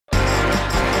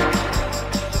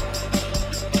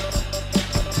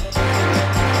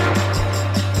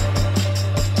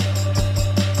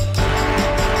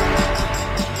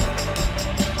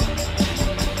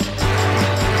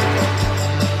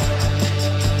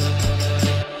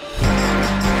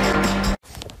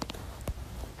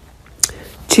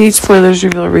18 spoilers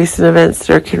reveal recent events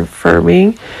that are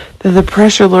confirming that the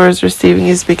pressure Laura is receiving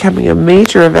is becoming a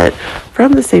major event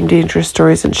from the same dangerous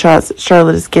stories and shots that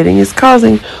Charlotte is getting is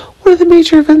causing one of the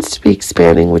major events to be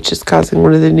expanding, which is causing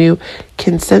one of the new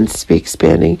consents to be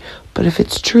expanding. But if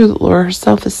it's true that Laura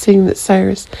herself is seeing that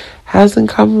Cyrus has in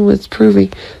common with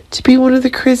proving to be one of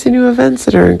the crazy new events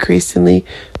that are increasingly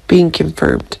being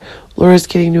confirmed. Laura's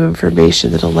getting new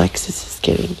information that Alexis is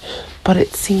getting, but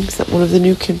it seems that one of the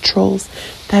new controls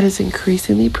that is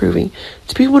increasingly proving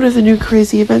to be one of the new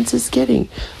crazy events is getting.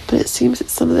 But it seems that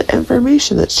some of the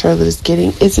information that Charlotte is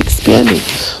getting is expanding,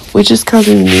 which is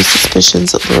causing the new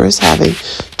suspicions that Laura is having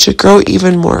to grow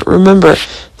even more. Remember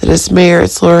that as mayor,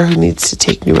 it's Laura who needs to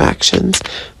take new actions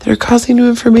that are causing new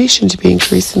information to be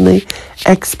increasingly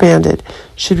expanded.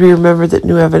 Should we remember that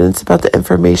new evidence about the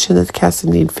information that the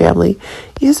Cassadine family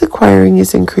is acquiring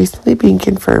is increasingly being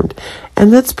confirmed,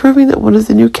 and that's proving that one of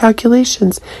the new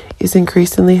calculations is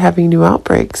increasingly having new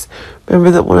outbreaks.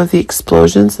 Remember that one of the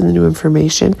explosions in the new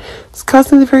information is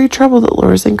causing the very trouble that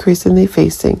Laura is increasingly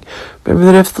facing.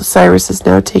 Remember that if Cyrus is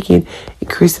now taking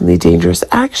increasingly dangerous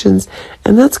actions,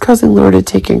 and that's causing Laura to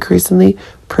take increasingly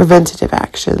preventative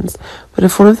actions. But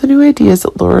if one of the new ideas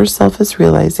that Laura herself is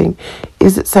realizing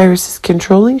is that Cyrus is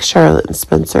controlling Charlotte and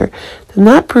Spencer, then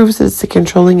that proves that it's the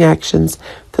controlling actions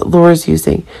that Laura is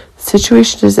using. The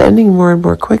situation is ending more and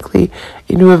more quickly.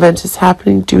 A new event is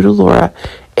happening due to Laura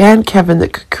and Kevin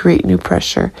that could create new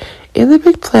pressure in the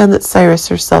big plan that Cyrus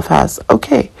herself has.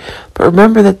 Okay, but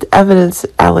remember that the evidence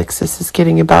that Alexis is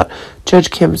getting about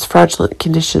Judge Kim's fraudulent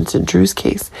conditions in Drew's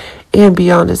case and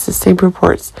beyond is the same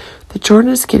reports that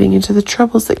Jordan is getting into the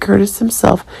troubles that Curtis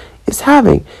himself is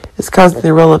having, is causing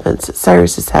the relevance that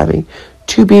Cyrus is having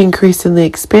to be increasingly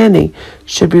expanding.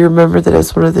 Should we remember that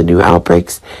as one of the new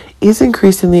outbreaks is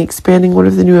increasingly expanding, one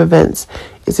of the new events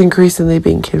is increasingly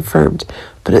being confirmed.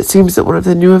 But it seems that one of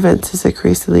the new events is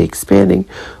increasingly expanding,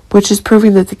 which is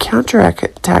proving that the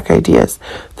counterattack ideas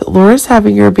that Laura is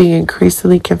having are being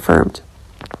increasingly confirmed.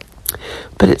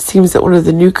 But it seems that one of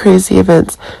the new crazy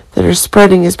events that are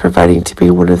spreading is proving to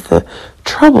be one of the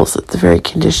troubles that the very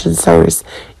condition Cyrus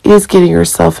is getting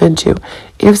herself into.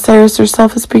 If Cyrus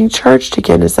herself is being charged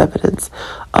again as evidence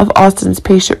of Austin's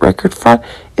patient record fraud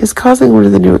is causing one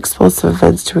of the new explosive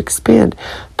events to expand.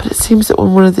 But it seems that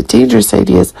when one of the dangerous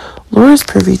ideas Laura's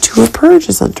privy to a purge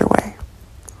is underway.